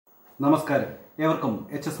നമസ്കാരം. ഏവർക്കും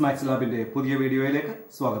H maths ലാബിന്റെ പുതിയ വീഡിയോയിലേക്ക്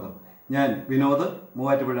സ്വാഗതം. ഞാൻ Vinod,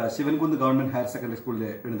 Muvattupuzha Sivankunnu government higher secondary സ്കൂളിലെ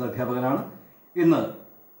ഗണിതാധ്യാപകനാണ്. ഇന്ന്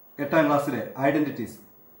 8ാം ക്ലാസ്സിലെ ഐഡന്റിറ്റീസ്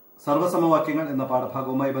സർവ്വസമവാക്യങ്ങൾ എന്ന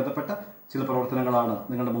പാഠഭാഗവുമായി ബന്ധപ്പെട്ട ചില പ്രവർത്തനങ്ങളാണ്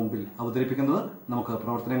നിങ്ങളുടെ മുമ്പിൽ അവതരിപ്പിക്കുന്നത്. നമുക്ക്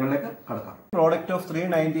പ്രവർത്തനങ്ങളിലേക്ക് കടക്കാം. Product of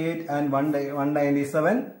 398 and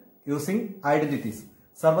 197 using identities.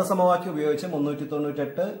 സർവ്വസമവാക്യം ഉപയോഗിച്ച്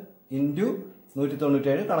 398 ഇൻറ്റു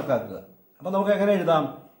 197 കണക്കാക്കുക. അപ്പൊ നമുക്ക് എങ്ങനെ എഴുതാം?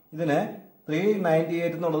 ഇതിന്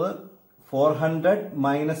 398 എന്നുള്ളത് 400 -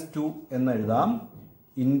 2 എന്ന് എഴുതാം.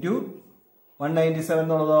 ഇൻറ്റു 197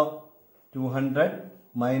 എന്നുള്ളതോ 200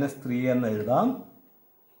 - 3 എന്ന് എഴുതാം.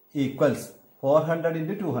 ഈക്വൽസ് 400 ×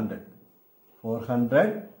 200. 400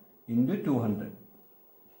 × 200.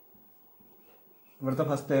 ഇവിടുത്തെ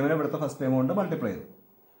ഫസ്റ്റ് ടൈമിനെ ഇവിടുത്തെ ഫസ്റ്റ് ടൈം കൊണ്ട് മൾട്ടിപ്ലൈ ചെയ്തു.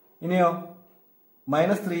 ഇനിയോ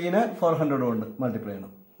 -3നെ 400 കൊണ്ട് മൾട്ടിപ്ലൈ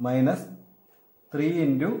ചെയ്യണം. -3 ×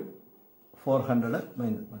 400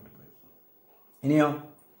 മൾട്ടിപ്ലൈ. ഇനിയോ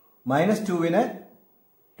 -2നെ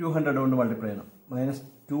 200 കൊണ്ട് മൾട്ടിപ്ലൈ ചെയ്യണം.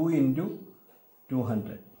 -2 ×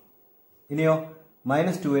 200. ഇനിയോ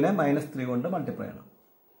 -2നെ -3 കൊണ്ട് മൾട്ടിപ്ലൈ ചെയ്യണം.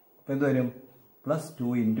 അപ്പൊ എന്ത് വരും? +2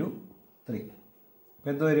 × 3. അപ്പൊ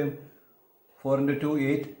എന്ത് വരും? 4 × 2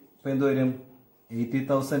 8. അപ്പൊ എന്ത് വരും?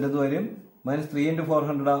 80,000 എന്ന് വരും. -3 ×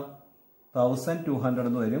 400 1200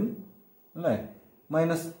 എന്ന് വരും അല്ലേ?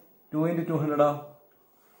 -2 × 200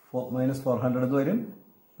 -400 എന്ന് വരും.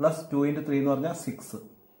 +2 × 3 എന്ന് പറഞ്ഞാൽ 6.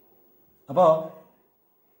 അപ്പോ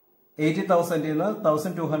 80,000 നിന്ന്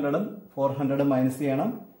 1200 400 മൈനസ് ചെയ്യണം.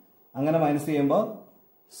 അങ്ങനെ മൈനസ് ചെയ്യുമ്പോൾ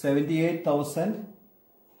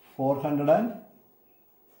 78,400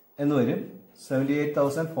 എന്ന് വരും.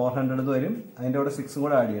 78,400 എന്ന് വരും. അതിൻ്റെ കൂടെ 6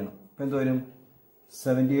 കൂടെ ആഡ് ചെയ്യണം. അപ്പൊ എന്ത് വരും?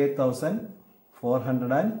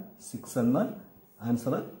 78,406 എന്ന്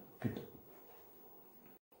ആൻസർ കിട്ടും.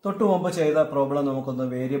 തൊട്ടു മുമ്പ് ചെയ്ത പ്രോബ്ലം നമുക്കൊന്ന്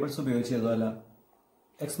വേരിയബിൾസ് ഉപയോഗിച്ച് ചെയ്താലോ?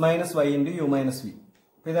 x - y × u - v.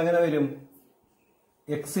 അപ്പൊ ഇതെങ്ങനെ വരും?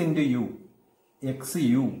 x × u,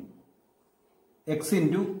 xu, x ×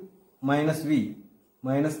 -v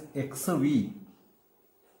 -xv,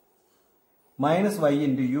 -y ×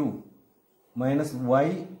 u,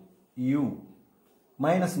 -yu,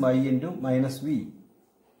 -y × -v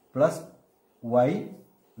plus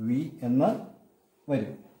yv എന്ന്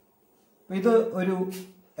വരും. ഇത് ഒരു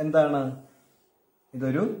എന്താണ്?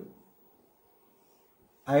 ഇതൊരു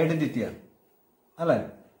ഐഡന്റിറ്റിയാണ് അല്ലെ?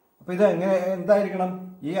 അപ്പൊ ഇത് എങ്ങനെ എന്തായിരിക്കണം?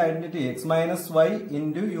 ഈ identity x - y ×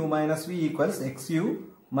 u - v equals xu -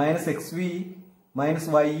 xv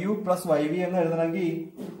 - yu plus yv എന്ന് എഴുതണമെങ്കിൽ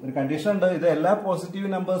ഒരു കണ്ടീഷൻ ഉണ്ട്. ഇത് എല്ലാ പോസിറ്റീവ്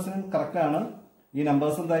നമ്പേഴ്സിനും കറക്റ്റ് ആണ്. ഈ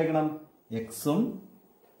നമ്പേഴ്സ് എന്തായിരിക്കണം? എക്സും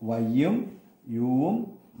വൈയും യുവും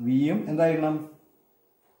വിയും എന്തായിരിക്കണം?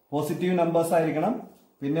 പോസിറ്റീവ് നമ്പേഴ്സ് ആയിരിക്കണം.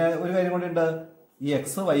 പിന്നെ ഒരു കാര്യം കൂടിയുണ്ട്, ഈ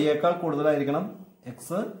എക്സ് വൈയേക്കാൾ കൂടുതലായിരിക്കണം,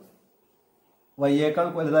 എക്സ് വൈയേക്കാൾ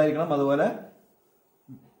വലുതായിരിക്കണം. അതുപോലെ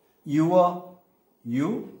യു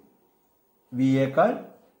വിയേക്കാൾ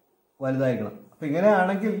വലുതായിരിക്കണം. അപ്പൊ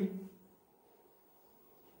ഇങ്ങനെയാണെങ്കിൽ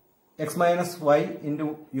x - y ×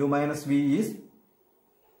 u - v is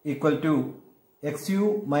equal to xu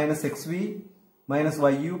 - xv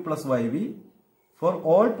 - yu plus yv for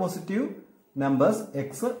all positive numbers x,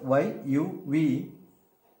 y, u, v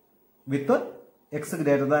with x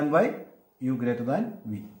greater than y, u greater than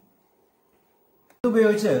v. ഇത്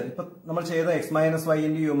ഉപയോഗിച്ച് ഇപ്പൊ നമ്മൾ ചെയ്ത x - y ×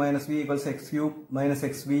 u - v equals xu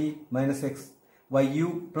 - xv - yu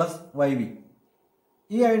plus yv.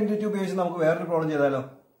 ഈ identity ഉപയോഗിച്ച് നമുക്ക് വേറൊരു problem ചെയ്താലോ?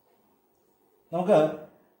 നമുക്ക്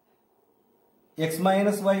x -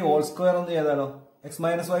 y ഹോൾ സ്ക്വയർ എന്ന് ചെയ്താലോ? x - y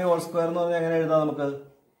ഹോൾ സ്ക്വയർ എന്ന് പറഞ്ഞാൽ എങ്ങനെ എഴുതാം? നമുക്ക്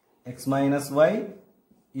x - y ×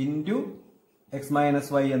 x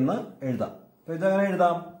 - y എന്ന് എഴുതാം. അപ്പൊ ഇതെങ്ങനെ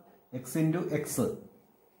എഴുതാം? x ×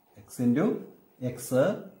 x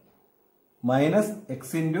minus x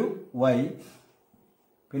 × y,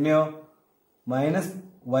 പിന്നെയോ -y ×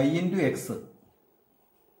 x,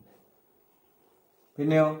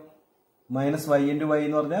 പിന്നെയോ -y × y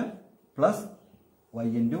എന്ന് പറഞ്ഞാൽ പ്ലസ് y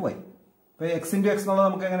 × y. ഇപ്പൊ x × x എന്നുള്ളത്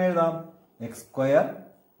നമുക്ക് എങ്ങനെ എഴുതാം? x² -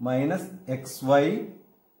 xy.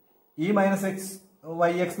 ഈ -yx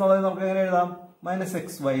എന്നുള്ളത് നമുക്ക് എങ്ങനെ എഴുതാം?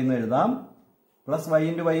 -xy എന്ന് എഴുതാം. Plus y ×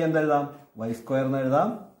 y എന്തെഴുതാം? y² എന്ന് എഴുതാം.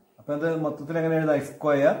 അപ്പൊ ഇത് മൊത്തത്തിൽ എങ്ങനെ എഴുതാം? x² -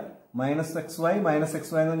 xy എന്ന്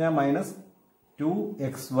പറഞ്ഞാൽ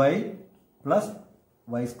 -2xy പ്ലസ്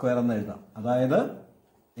y² എന്ന് എഴുതാം. അതായത്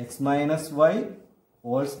x - y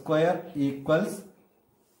whole square equals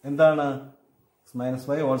എന്താണ്? x -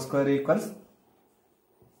 y whole square equals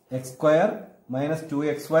x² -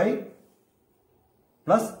 2xy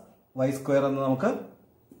plus y² എന്ന് നമുക്ക്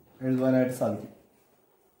എഴുതുവാനായിട്ട് സാധിക്കും.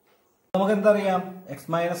 നമുക്ക് എന്തറിയാം? x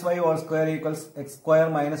 - y whole square equals x²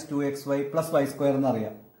 - 2xy plus y²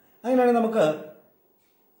 എന്നറിയാം. അങ്ങനെയാണെങ്കിൽ നമുക്ക്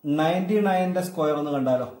 99ന്റെ സ്ക്വയർ ഒന്ന്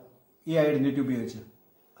കണ്ടാലോ ഈ ഐഡന്റിറ്റി ഉപയോഗിച്ച്,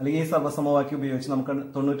 അല്ലെങ്കിൽ ഈ സർവ്വസമവാക്യം ഉപയോഗിച്ച് നമുക്ക്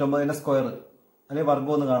 99ന്റെ സ്ക്വയർ അല്ലെങ്കിൽ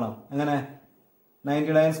വർഗം ഒന്ന് കാണാം. എങ്ങനെ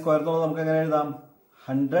 99 സ്ക്വയർ എന്നുള്ളത് നമുക്ക് എങ്ങനെ എഴുതാം?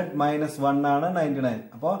 100 മൈനസ് 1 ആണ് 99.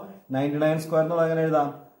 അപ്പോൾ 99 സ്ക്വയർ എന്നുള്ളത് എങ്ങനെ എഴുതാം?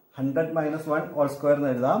 100 മൈനസ് 1 ഹോൾ സ്ക്വയർ എന്ന്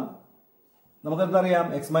എഴുതാം. നമുക്കെന്തറിയാം?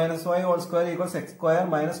 X minus Y whole square equals X square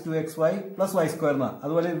minus 2xy plus Y square എന്നാണ്.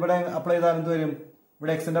 അതുപോലെ ഇവിടെ അപ്ലൈ ചെയ്താൽ എന്ത് വരും?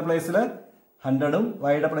 ഇവിടെ എക്സിന്റെ പ്ലേസിൽ 100ഉം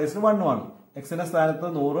വൈയുടെ പ്ലേസിൽ 1ഉം ആണ്. എക്സിന്റെ സ്ഥാനത്ത്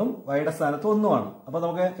 100ഉം വൈയുടെ സ്ഥാനത്ത് 1ഉം ആണ്. അപ്പൊ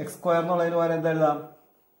നമുക്ക് എക്സ് സ്ക്വയർ എന്നുള്ളതിന് പകരം എന്താ എഴുതാം?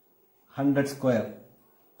 100 square,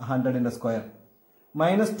 100ന്റെ square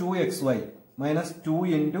minus 2xy minus 2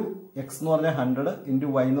 into X എന്ന് പറഞ്ഞാൽ 100 ഇൻറ്റു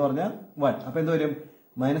വൈ എന്ന് പറഞ്ഞാൽ 1. അപ്പൊ എന്ത് വരും?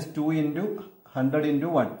 മൈനസ് 2 ഇൻറ്റു 100 ഇൻറ്റു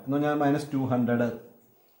 1 എന്ന് പറഞ്ഞാൽ മൈനസ് 200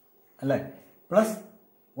 അല്ലെ? Plus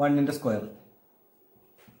 1ന്റെ square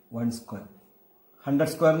 1 square. 100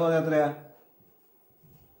 സ്ക്വയർ എന്ന് പറഞ്ഞാൽ എത്രയാ?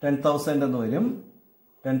 10,000 എന്ന് വരും.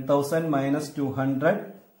 10,000 മൈനസ് 200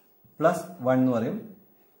 പ്ലസ് 1 എന്ന് പറയും.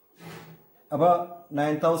 അപ്പൊ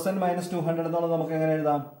 9,000 മൈനസ് 200 എന്നുള്ളത് നമുക്ക് എങ്ങനെ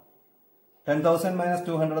എഴുതാം? 10,000 മൈനസ്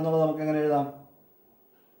 200 എന്നുള്ളത് നമുക്ക് എങ്ങനെ എഴുതാം?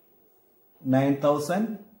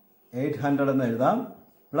 9,800 എന്ന് എഴുതാം.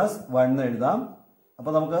 പ്ലസ് 1 എന്ന് എഴുതാം. അപ്പൊ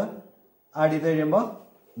നമുക്ക് ആഡ് ചെയ്ത് കഴിയുമ്പോൾ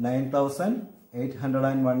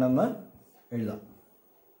 9,801 എന്ന് എഴുതാം.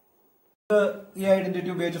 ഈ ഐഡന്റിറ്റി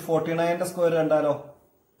ഉപയോഗിച്ച് 49ന്റെ സ്ക്വയർ കണ്ടാലോ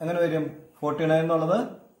എങ്ങനെ വരും? 49 എന്നുള്ളത്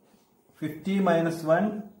 50 മൈനസ് 1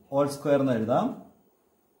 ഹോൾ സ്ക്വയർ എന്ന് എഴുതാം.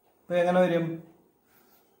 അപ്പൊ എങ്ങനെ വരും?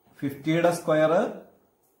 50യുടെ square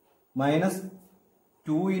minus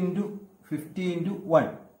 2 into 50 into 1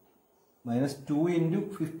 minus 2 into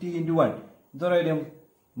 50 into 1 എത്ര വരും?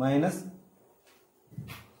 Minus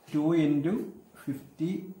 2 into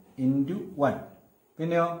 50 into 1.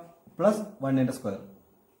 പിന്നെയോ പ്ലസ് 1ന്റെ സ്ക്വയർ.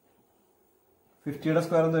 50യുടെ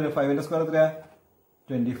സ്ക്വയർ എന്ത് വരും? 5ന്റെ സ്ക്വയർ എത്രയാ?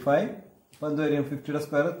 25. അപ്പൊ എന്ത് വരും? 50യുടെ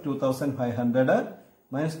സ്ക്വയർ 2500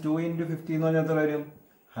 മൈനസ് 2 ഇൻറ്റു 50 എന്ന് പറഞ്ഞാൽ എത്ര വരും?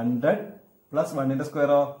 100 പ്ലസ് 1ന്റെ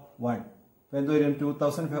സ്ക്വയറോ 1. അപ്പൊ എന്ത് വരും?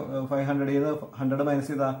 2500 100 മൈനസ്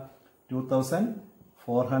ചെയ്താ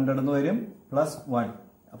 2400 എന്ന് വരും പ്ലസ് 1.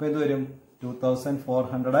 അപ്പൊ എന്ത് വരും?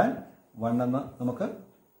 2401 എന്ന് നമുക്ക്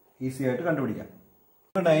ഈസി ആയിട്ട് കണ്ടുപിടിക്കാം.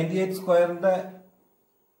 98 സ്ക്വയറിന്റെ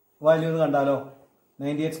വാല്യൂ ഒന്ന് കണ്ടാലോ?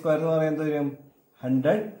 98 സ്ക്വയർ എന്ന് പറയുന്നത് വരും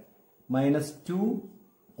 100 മൈനസ് 2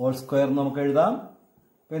 ഹോൾ സ്ക്വയർ നമുക്ക് എഴുതാം.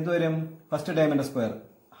 അപ്പൊ എന്ത് വരും? ഫസ്റ്റ് ടൈമിന്റെ square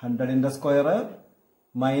 100ന്റെ square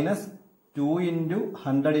minus 2 into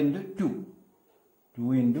 100 into 2 2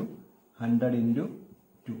 into 100 into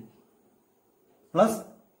 2 plus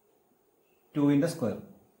 2ന്റെ square.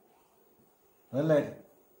 അതല്ലേ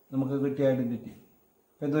നമുക്ക് കിട്ടിയ ഐഡന്റിറ്റി.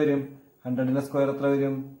 എന്ത് വരും? 100ന്റെ സ്ക്വയർ എത്ര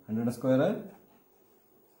വരും? 100ന്റെ സ്ക്വയർ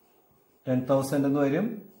 10,000 എന്ന് വരും.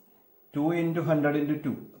 2 ഇൻറ്റു 100 ഇൻറ്റു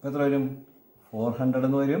 2 അപ്പൊ എത്ര വരും? 400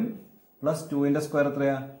 എന്ന് വരും. പ്ലസ് 2ന്റെ സ്ക്വയർ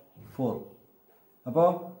എത്രയാ? 4. അപ്പോ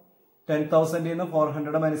 10,000 നിന്ന്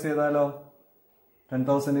 400 മൈനസ് ചെയ്താലോ?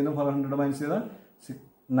 10,000 നിന്ന് 400 മൈനസ് ചെയ്താൽ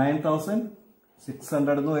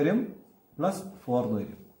 9,600 എന്ന് വരും. പ്ലസ് 4 എന്ന്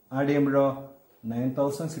വരും. ആഡ് ചെയ്യുമ്പോഴോ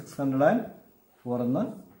 9,604 എന്ന്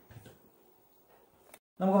കിട്ടും.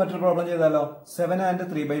 നമുക്ക് മറ്റൊരു പ്രോബ്ലം ചെയ്താലോ? 7 and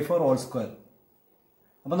 3/4 ഹോൾ സ്ക്വയർ.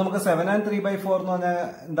 അപ്പൊ നമുക്ക് 7 and 3/4 എന്ന് പറഞ്ഞാൽ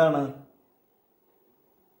എന്താണ്?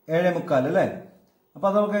 7.25 അല്ലേ? അപ്പൊ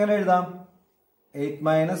അത് നമുക്ക് എങ്ങനെ എഴുതാം? 8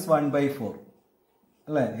 മൈനസ് 1/4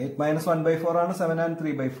 അല്ലെ? 8 മൈനസ് 1/4 ആണ് 7 and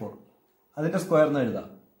 3/4. അതിന്റെ സ്ക്വയർ എന്ന് എഴുതാം.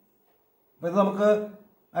 അപ്പൊ ഇത് നമുക്ക്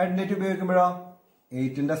identity ഉപയോഗിക്കുമ്പോഴോ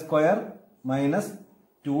 8ന്റെ square minus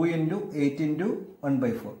 2 into 8 into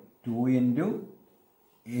 1/4 2 into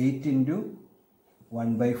 8 into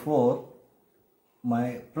 1/4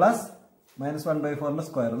 plus minus 1/4ന്റെ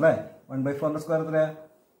square അല്ലേ? 1/4ന്റെ സ്ക്വയർ എത്രയാ?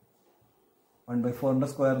 1/4ന്റെ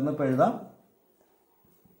സ്ക്വയറിന് ഇപ്പൊ എഴുതാം.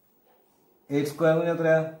 8 സ്ക്വയർ എന്ന് പറഞ്ഞാൽ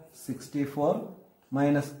എത്രയാ? 64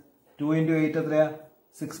 മൈനസ് 2 ഇൻറ്റു 8 എത്രയാ?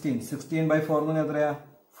 16 16/4 എന്ന് പറഞ്ഞാൽ എത്രയാ?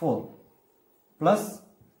 4 പ്ലസ്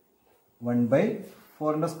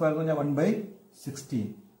 1/4ന്റെ സ്ക്വയർ എന്ന് പറഞ്ഞാൽ 1/16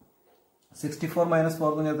 64 മൈനസ്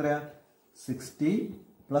 4 എന്ന് പറഞ്ഞാൽ എത്രയാ? 60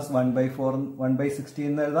 പ്ലസ് 1/4 1/16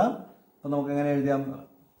 എന്ന് എഴുതാം. അപ്പൊ നമുക്ക് എങ്ങനെ എഴുതാം?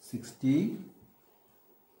 60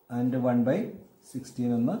 ആൻഡ്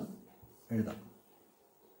 1/16 എന്ന് എഴുതാം.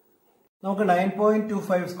 നമുക്ക്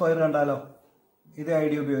 9.25 സ്ക്വയർ കണ്ടാലോ ഇത്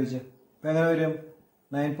ഐഡിയ ഉപയോഗിച്ച്? അപ്പൊ എങ്ങനെ വരും?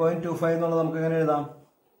 9.25 എന്നുള്ളത് നമുക്ക് എങ്ങനെ എഴുതാം?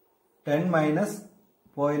 10 മൈനസ്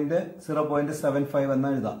 0.75 എന്ന്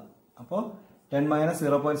എഴുതാം. അപ്പോൾ 10 മൈനസ്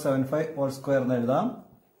 0.75 ഹോൾ സ്ക്വയർ എന്ന് എഴുതാം.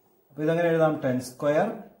 അപ്പൊ ഇതെങ്ങനെ എഴുതാം? 10 സ്ക്വയർ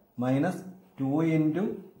മൈനസ് 2 ഇൻറ്റു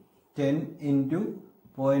 10 ഇൻറ്റു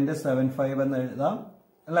 0.75 എന്ന് എഴുതാം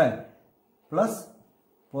അല്ലേ? Plus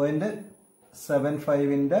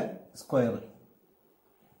 0.75ന്റെ square.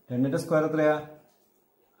 10ന്റെ സ്ക്വയർ എത്രയാ?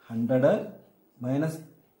 100 മൈനസ്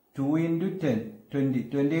 2 ഇൻറ്റു 10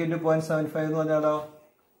 20 into 0.75 എന്ന് പറഞ്ഞാലോ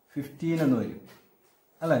 15 എന്ന് വരും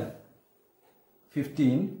അല്ലേ.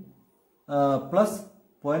 15 പ്ലസ്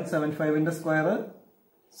 0.75 സ്ക്വയർ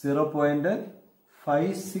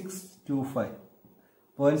 0.5625.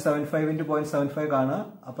 0.75 into 0.75 കാണുക.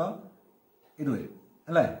 അപ്പൊ ഇത് വരും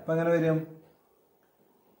അല്ലേ. അപ്പൊ എങ്ങനെ വരും?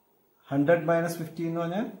 100 minus 15 എന്ന്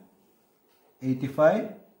പറഞ്ഞാൽ 85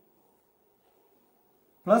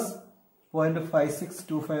 പ്ലസ്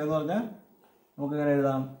 0.5625 എന്ന് പറഞ്ഞാൽ നമുക്ക് എങ്ങനെ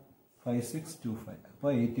എഴുതാം? 5625.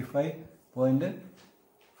 അപ്പോൾ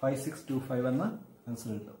 85.5625 എന്ന ആൻസർ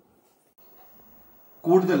കിട്ടും.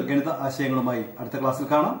 കൂടുതൽ ഗണിത ആശയങ്ങളുമായി അടുത്ത ക്ലാസ്സിൽ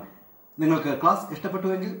കാണാം. നിങ്ങൾക്ക് ക്ലാസ്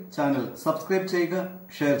ഇഷ്ടപ്പെട്ടുവെങ്കിൽ ചാനൽ സബ്സ്ക്രൈബ് ചെയ്യുക,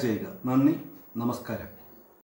 ഷെയർ ചെയ്യുക. നന്ദി, നമസ്കാരം.